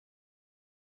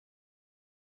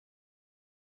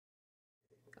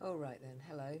Alright then,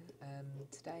 hello.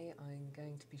 Today I'm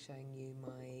going to be showing you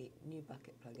my new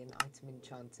Bukkit plugin,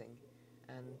 ItemEnchanting,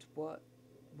 and what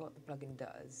the plugin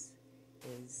does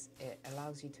is it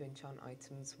allows you to enchant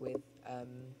items with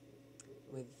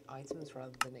items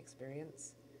rather than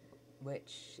experience,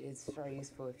 which is very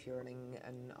useful if you're running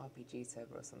an RPG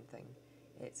server or something.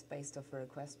 It's based off a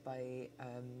request by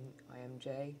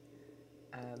IMJ.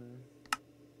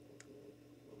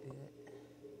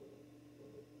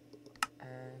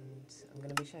 And I'm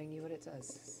going to be showing you what it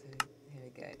does. So here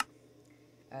we go.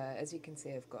 As you can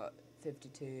see, I've got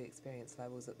 52 experience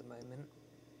levels at the moment,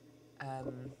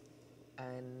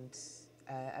 and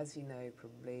as you know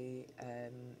probably,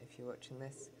 if you're watching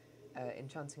this,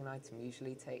 enchanting an item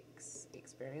usually takes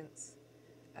experience,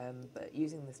 but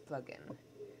using this plugin,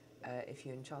 if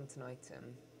you enchant an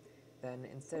item, then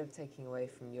instead of taking away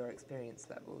from your experience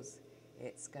levels,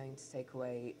 it's going to take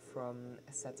away from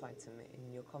a set item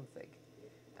in your config.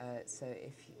 So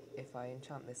if I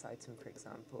enchant this item, for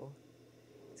example,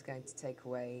 it's going to take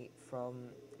away from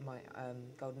my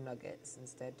golden nuggets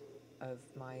instead of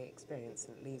my experience,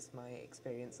 and it leaves my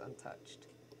experience untouched.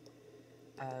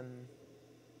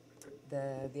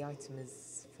 The item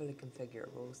is fully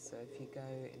configurable, so if you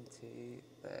go into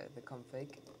the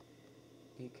config,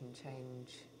 you can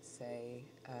change, say,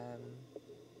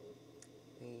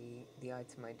 the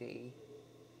item ID.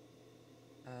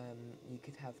 You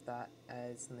could have that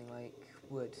as something like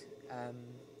wood.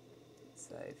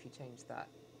 So if you change that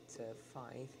to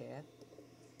 5 here,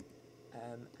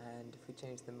 and if we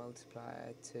change the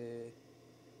multiplier to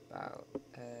about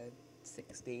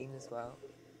 16 as well,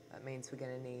 that means we're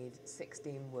going to need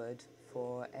 16 wood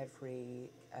for every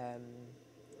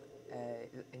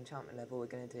enchantment level we're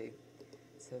going to do.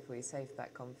 So if we save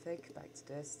that config back to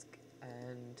disk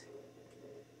and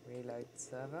reload the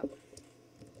server,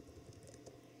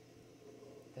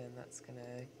 then that's going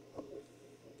to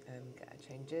get our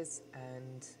changes,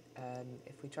 and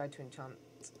if we try to enchant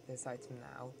this item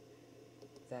now,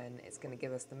 then it's going to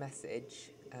give us the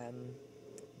message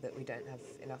that we don't have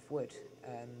enough wood.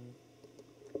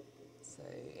 So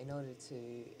in order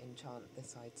to enchant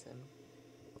this item,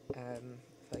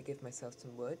 if I give myself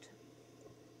some wood,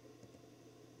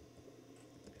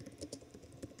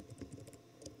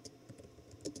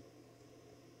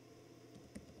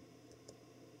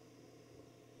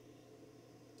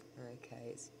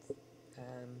 okay,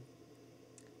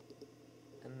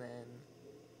 and then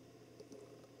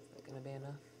is that going to be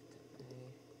enough?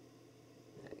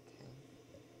 Okay,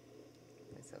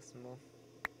 give myself some more.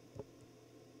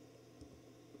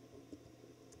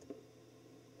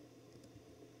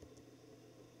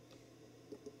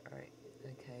 Alright,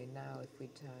 okay, now if we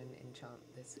try and enchant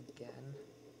this again,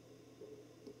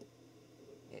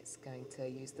 it's going to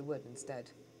use the wood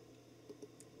instead.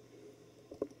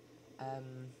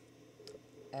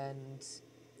 And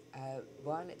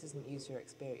while it doesn't use your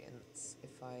experience,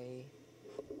 if I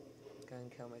go and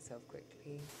kill myself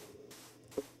quickly,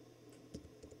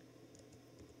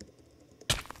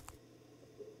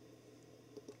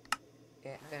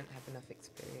 yeah, I don't have enough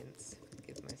experience. If I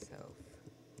give myself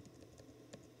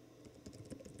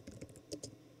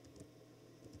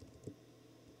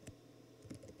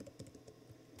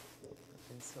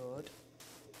a sword,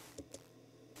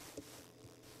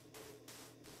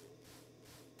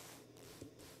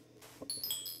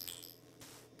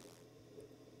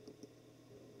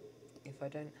 if I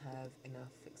don't have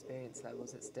enough experience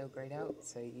levels, it's still greyed out,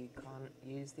 so you can't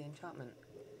use the enchantment.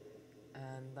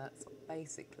 And that's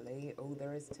basically all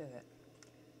there is to it.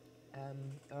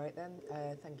 Alright then,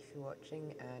 thank you for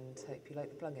watching, and hope you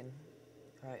like the plugin.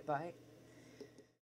 Alright, bye.